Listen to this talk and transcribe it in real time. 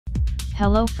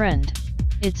Hello friend.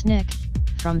 It's Nick,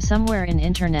 from somewhere in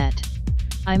internet.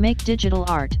 I make digital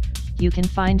art. You can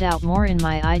find out more in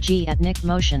my IG at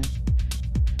NickMotion.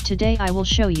 Today I will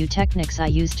show you techniques I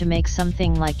use to make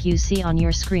something like you see on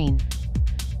your screen.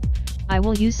 I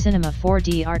will use Cinema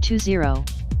 4D R20.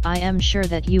 I am sure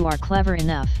that you are clever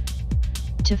enough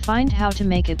to find how to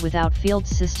make it without field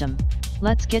system.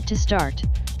 Let's get to start.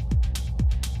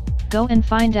 Go and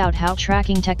find out how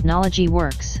tracking technology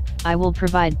works. I will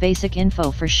provide basic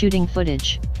info for shooting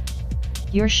footage.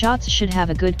 Your shots should have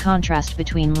a good contrast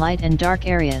between light and dark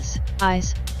areas,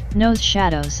 eyes, nose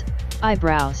shadows,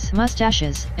 eyebrows,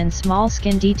 mustaches, and small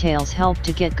skin details help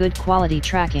to get good quality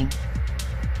tracking.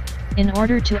 In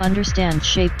order to understand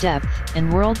shape depth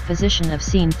and world position of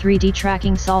scene, 3D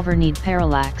tracking solver need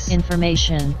parallax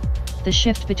information, the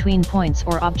shift between points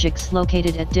or objects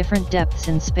located at different depths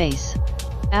in space.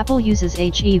 Apple uses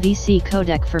HEVC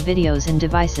codec for videos and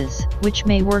devices, which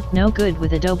may work no good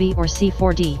with Adobe or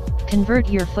C4D. Convert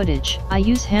your footage. I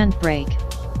use Handbrake.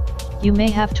 You may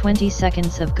have 20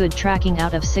 seconds of good tracking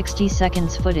out of 60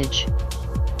 seconds footage.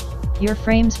 Your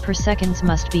frames per seconds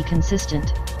must be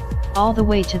consistent all the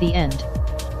way to the end.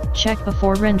 Check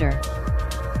before render.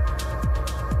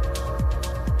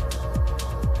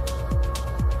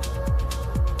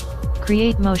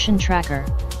 Create motion tracker.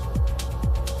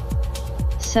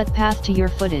 Set path to your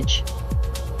footage.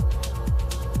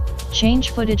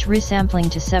 Change footage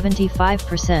resampling to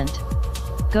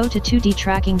 75%. Go to 2D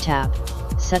tracking tab.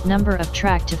 Set number of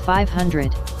track to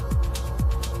 500.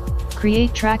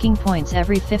 Create tracking points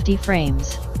every 50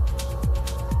 frames.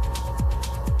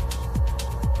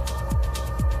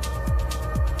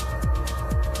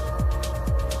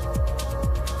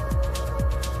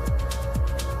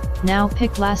 Now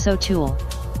pick lasso tool.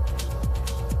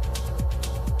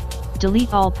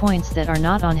 Delete all points that are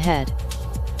not on head.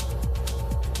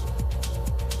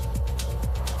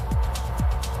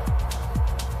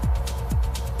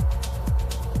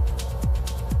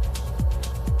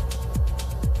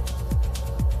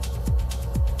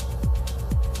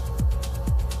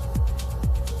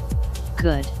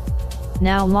 Good.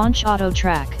 Now launch auto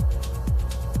track.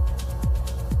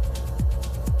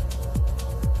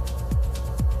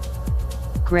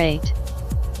 Great.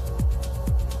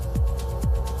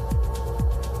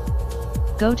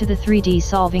 Go to the 3D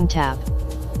Solving tab.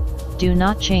 Do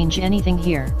not change anything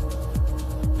here.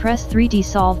 Press 3D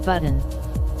Solve button.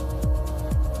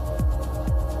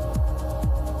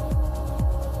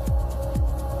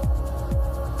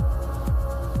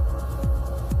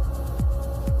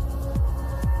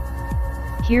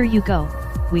 Here you go,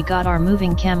 we got our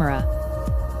moving camera.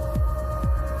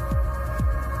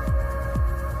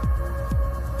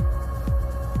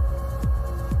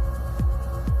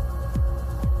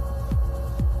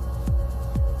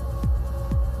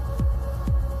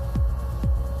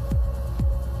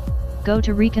 Go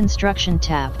to Reconstruction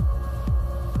tab.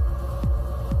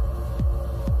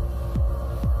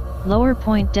 Lower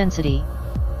point density.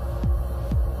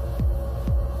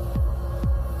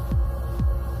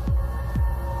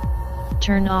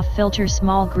 Turn off filter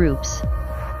small groups.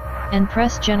 And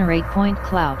press generate point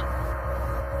cloud.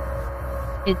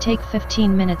 It take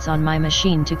 15 minutes on my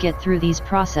machine to get through these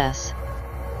process.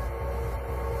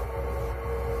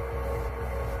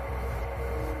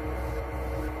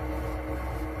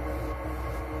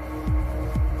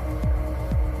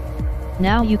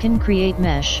 Now you can create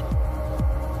mesh.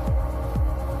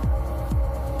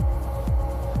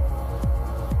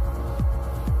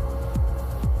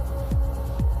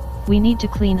 We need to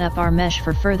clean up our mesh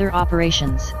for further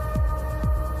operations.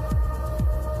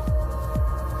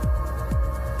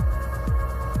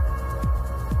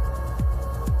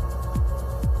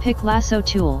 Pick lasso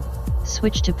tool,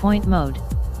 switch to point mode,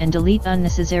 and delete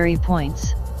unnecessary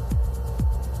points.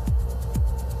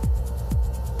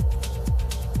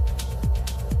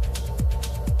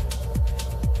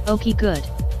 Okay, good.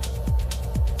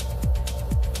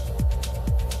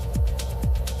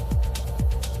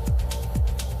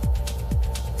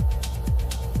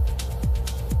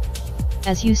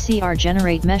 As you see, our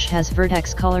generate mesh has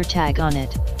Vertex color tag on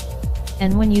it.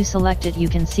 And when you select it, you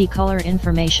can see color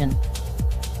information.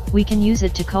 We can use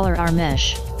it to color our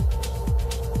mesh.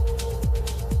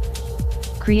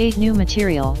 Create new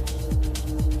material.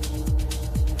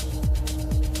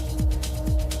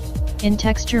 In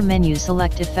texture menu,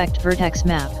 select Effect Vertex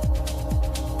Map.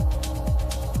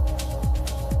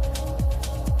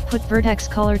 Put Vertex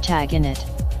color tag in it.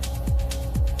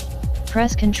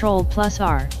 Press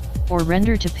Ctrl+R, or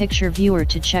render to picture viewer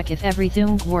to check if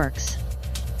everything works.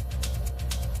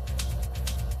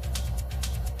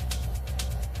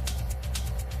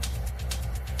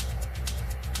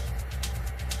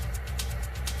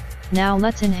 Now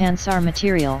let's enhance our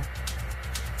material.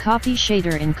 Copy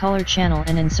shader in color channel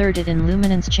and insert it in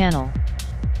luminance channel.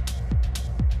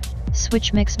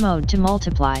 Switch mix mode to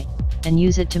multiply, and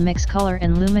use it to mix color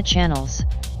and luma channels.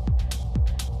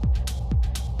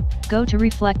 Go to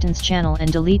reflectance channel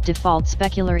and delete default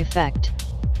specular effect.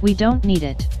 We don't need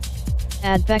it.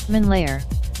 Add Beckman layer.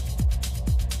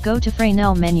 Go to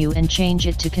Fresnel menu and change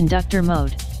it to conductor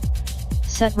mode.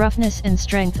 Set roughness and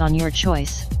strength on your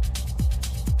choice.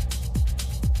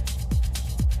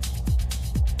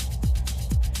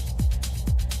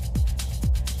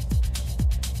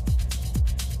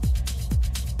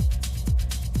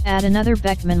 Add another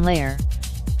Beckman layer.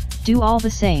 Do all the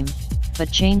same,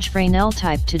 but change Fresnel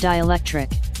type to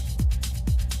dielectric.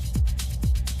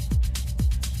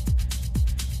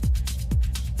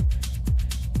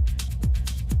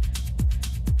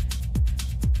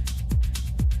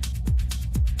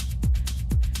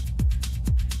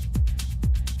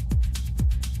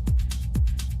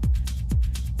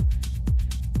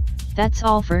 That's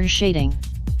all for shading.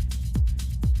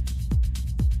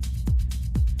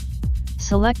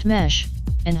 Select Mesh,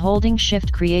 and holding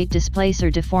Shift create Displacer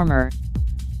Deformer.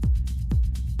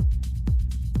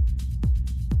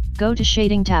 Go to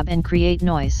Shading tab and create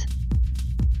Noise.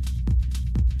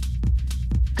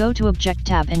 Go to Object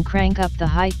tab and crank up the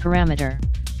height parameter.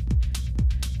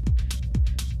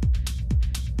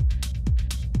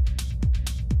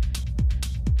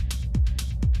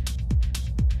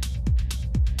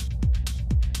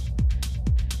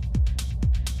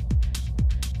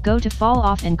 Go to Fall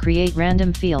Off and create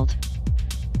Random Field.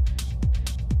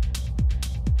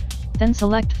 Then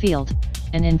select Field,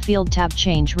 and in Field tab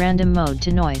change Random Mode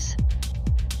to Noise.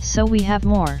 So we have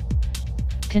more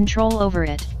control over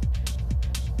it.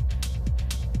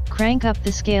 Crank up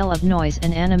the scale of noise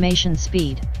and animation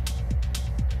speed.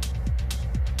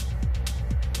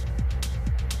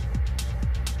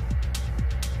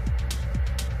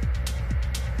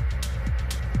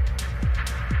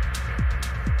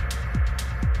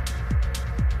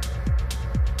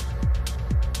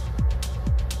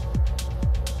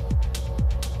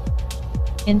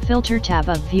 In Filter tab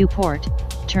of Viewport,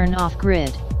 turn off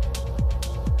Grid.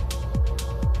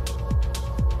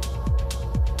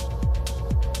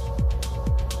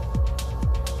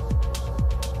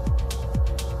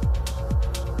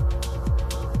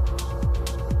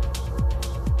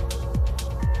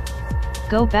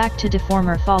 Go back to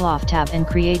Deformer Fall Off tab and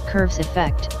create Curves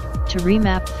effect, to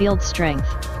remap field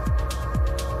strength.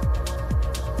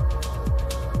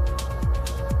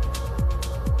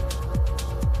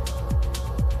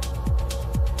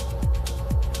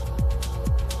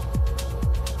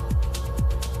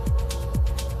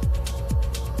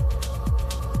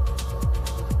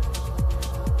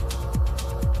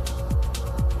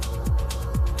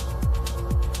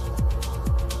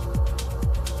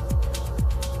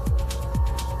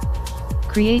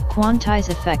 Create Quantize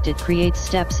effect. It creates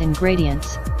steps in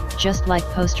gradients, just like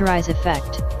Posterize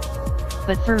effect,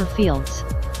 but for fields.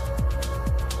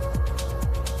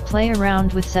 Play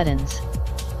around with settings.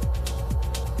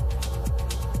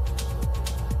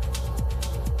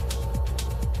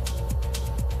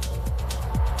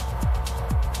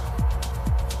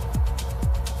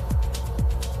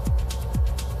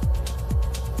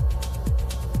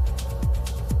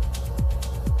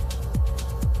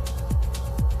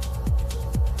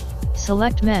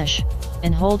 Select Mesh,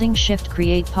 and holding Shift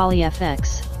create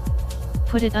PolyFX.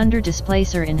 Put it under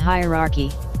Displacer in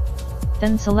hierarchy.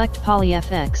 Then select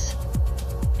PolyFX.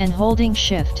 And holding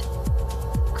Shift,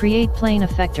 create Plane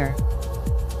Effector.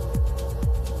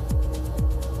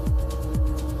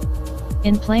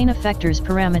 In Plane Effectors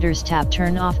Parameters tab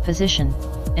turn off Position,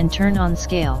 and turn on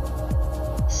Scale.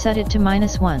 Set it to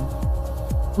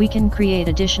 -1. We can create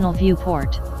additional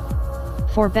viewport.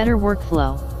 For better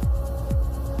workflow.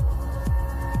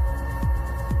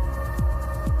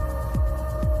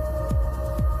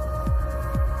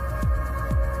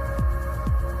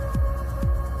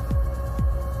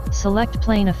 Select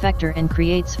Plane Effector and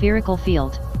create Spherical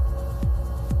Field.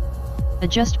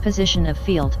 Adjust position of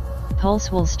field,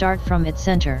 pulse will start from its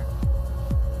center.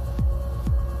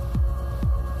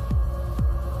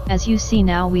 As you see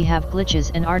now we have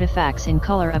glitches and artifacts in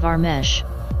color of our mesh.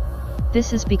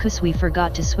 This is because we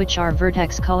forgot to switch our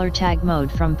vertex color tag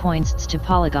mode from points to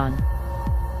polygon.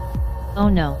 Oh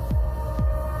no!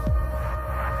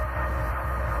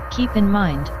 Keep in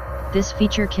mind, this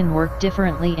feature can work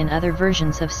differently in other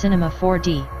versions of Cinema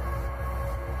 4D.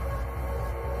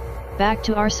 Back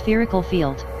to our spherical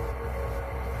field.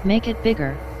 Make it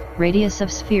bigger. Radius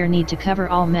of sphere need to cover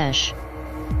all mesh.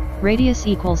 Radius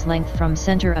equals length from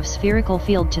center of spherical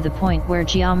field to the point where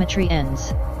geometry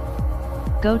ends.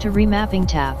 Go to Remapping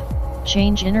tab,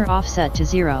 change inner offset to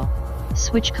 0,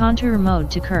 switch contour mode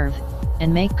to curve,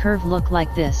 and make curve look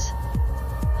like this.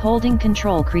 Holding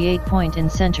Ctrl create point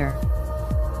in center.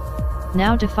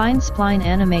 Now define spline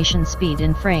animation speed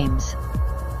in frames.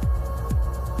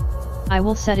 I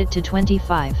will set it to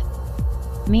 25.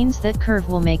 Means that curve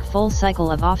will make full cycle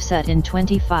of offset in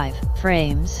 25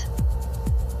 frames.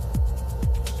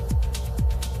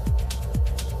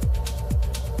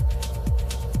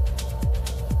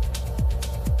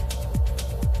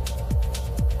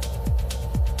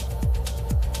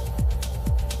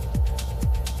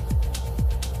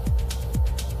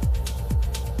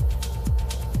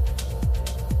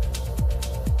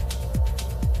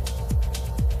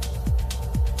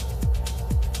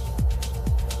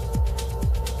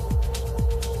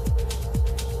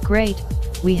 Great,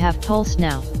 we have pulse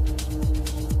now.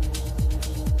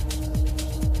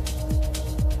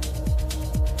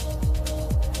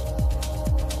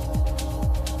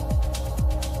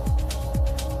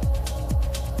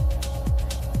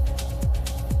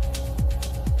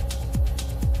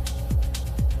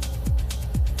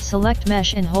 Select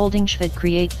mesh and holding Shift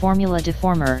create formula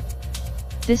deformer.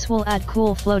 This will add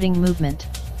cool floating movement.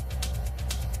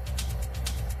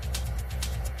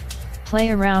 Play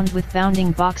around with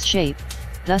bounding box shape,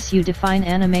 thus you define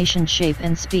animation shape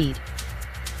and speed.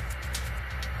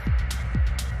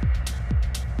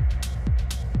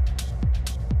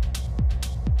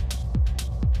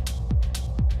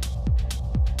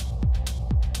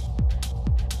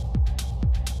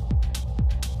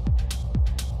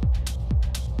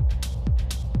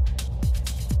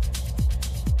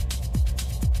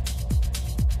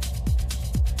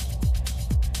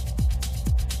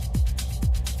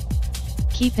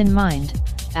 Keep in mind,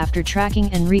 after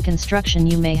tracking and reconstruction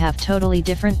you may have totally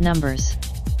different numbers.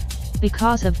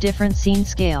 Because of different scene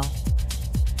scale.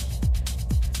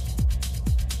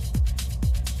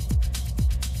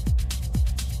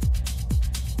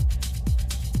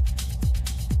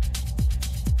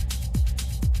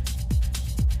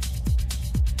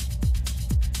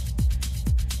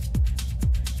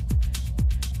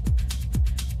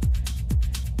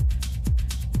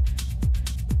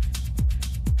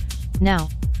 Now,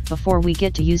 before we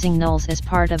get to using nulls as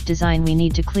part of design, we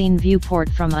need to clean viewport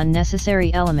from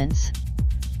unnecessary elements.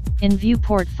 In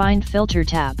viewport, find filter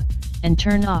tab, and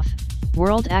turn off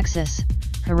world axis,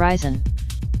 horizon,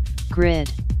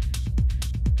 grid.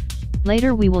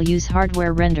 Later we will use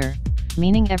hardware render,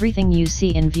 meaning everything you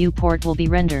see in viewport will be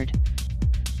rendered.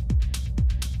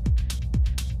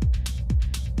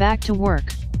 Back to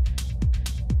work.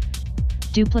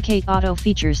 Duplicate auto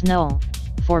features null,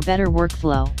 for better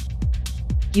workflow.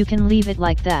 You can leave it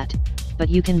like that, but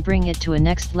you can bring it to a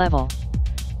next level.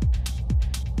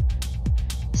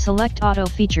 Select auto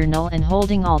feature null and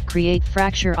holding Alt create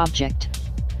fracture object.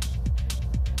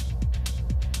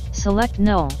 Select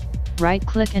null, right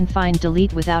click and find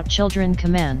delete without children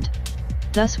command.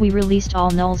 Thus we released all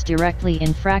nulls directly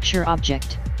in fracture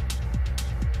object.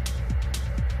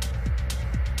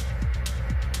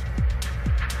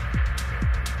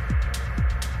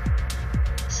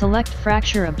 Select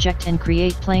fracture object and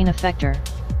create plane effector.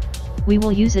 We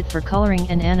will use it for coloring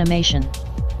and animation.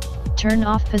 Turn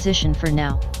off position for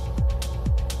now.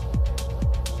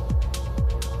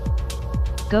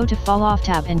 Go to fall off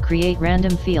tab and create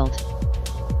random field.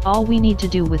 All we need to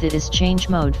do with it is change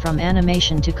mode from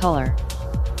animation to color.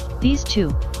 These two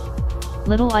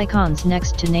little icons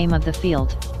next to name of the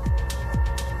field.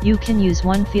 You can use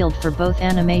one field for both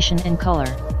animation and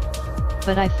color.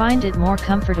 But I find it more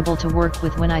comfortable to work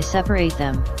with when I separate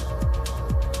them.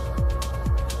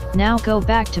 Now go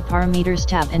back to Parameters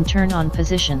tab and turn on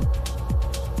Position.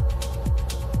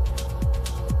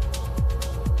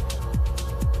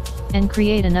 And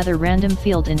create another random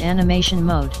field in animation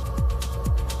mode.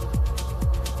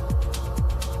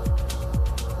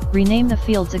 Rename the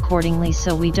fields accordingly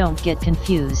so we don't get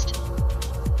confused.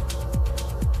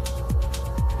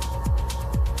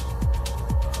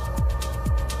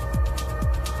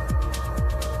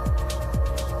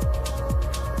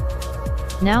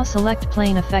 Now select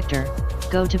Plane Effector,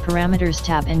 go to Parameters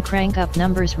tab and crank up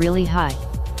numbers really high.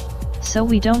 So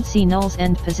we don't see nulls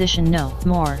end position no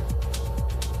more.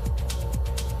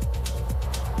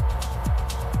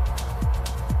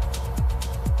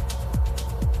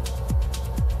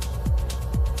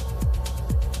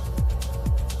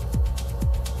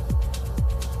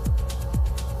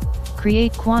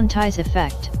 Create Quantize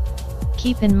Effect.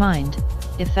 Keep in mind,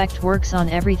 effect works on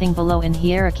everything below in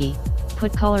hierarchy.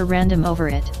 Put color random over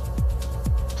it.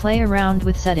 Play around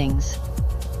with settings.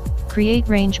 Create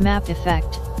range map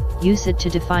effect, use it to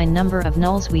define number of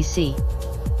nulls we see.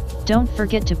 Don't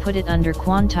forget to put it under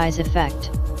quantize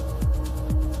effect.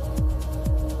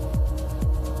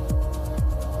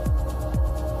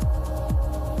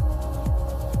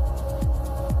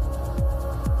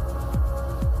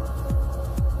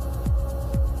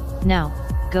 Now,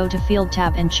 go to Field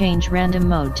tab and change Random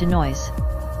Mode to Noise.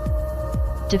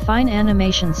 Define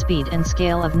animation speed and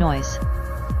scale of noise.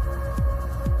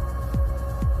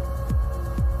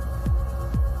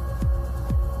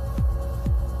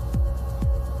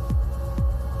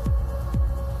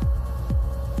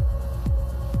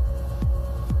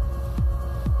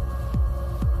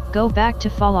 Go back to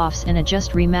falloffs and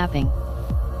adjust remapping.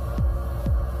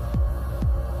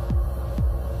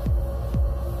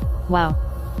 Wow!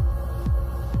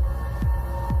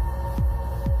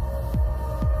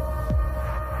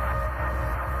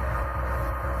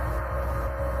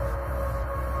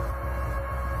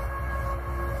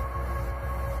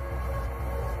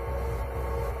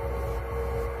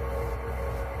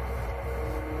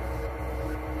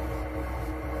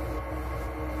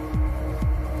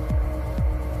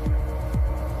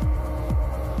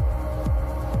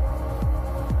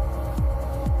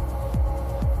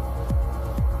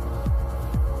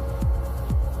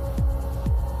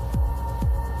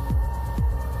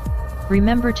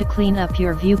 Remember to clean up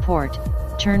your viewport,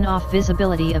 turn off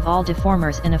visibility of all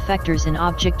deformers and effectors in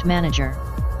Object Manager.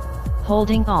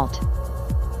 Holding Alt.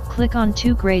 Click on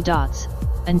two gray dots,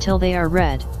 until they are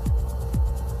red.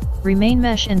 Remain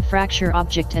Mesh and Fracture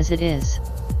Object as it is.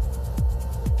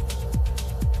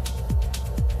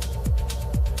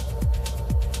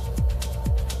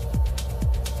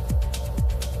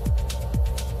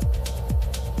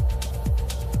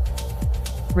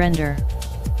 Render.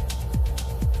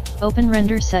 Open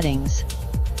Render Settings.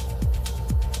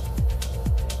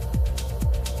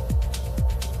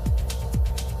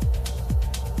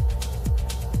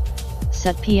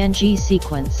 Set PNG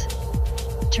Sequence.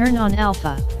 Turn on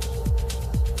Alpha.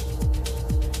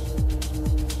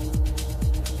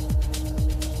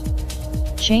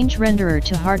 Change Renderer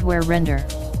to Hardware Render.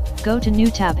 Go to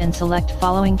New tab and select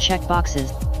following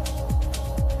checkboxes.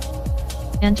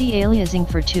 Anti-aliasing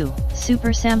for 2,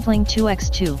 Super Sampling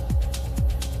 2x2.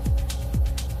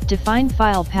 Define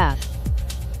file path.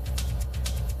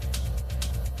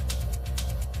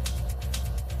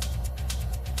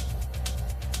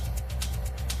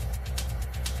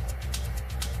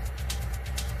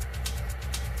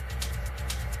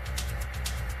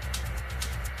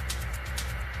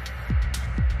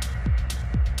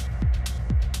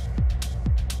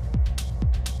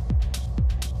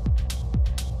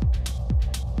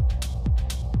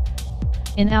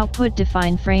 In output,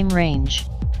 define frame range.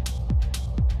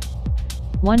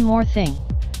 One more thing.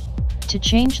 To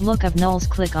change look of nulls,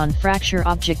 click on Fracture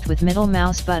Object with middle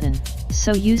mouse button,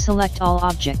 so you select all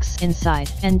objects inside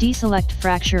and deselect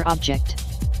Fracture Object.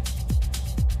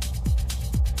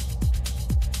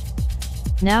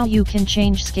 Now you can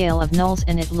change scale of nulls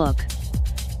and it look.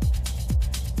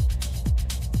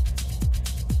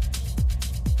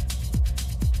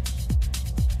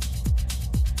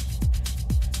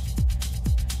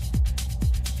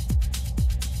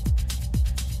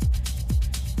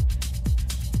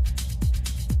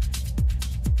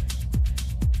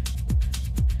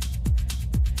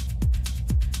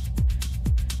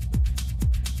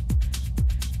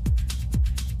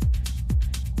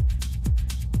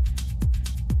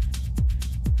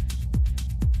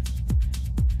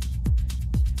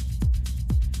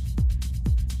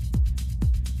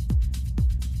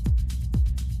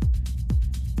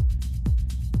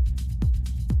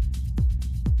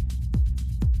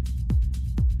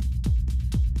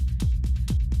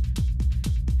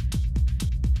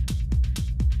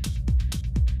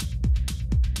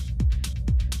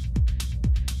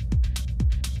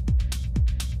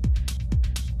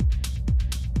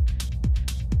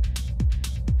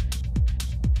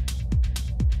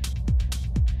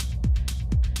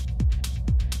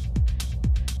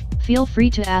 Feel free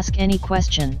to ask any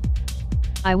question.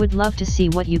 I would love to see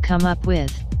what you come up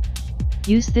with.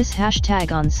 Use this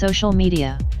hashtag on social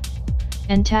media.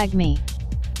 And tag me.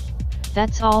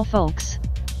 That's all, folks.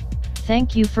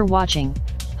 Thank you for watching.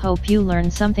 Hope you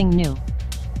learned something new.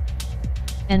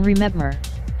 And remember,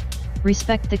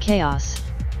 respect the chaos.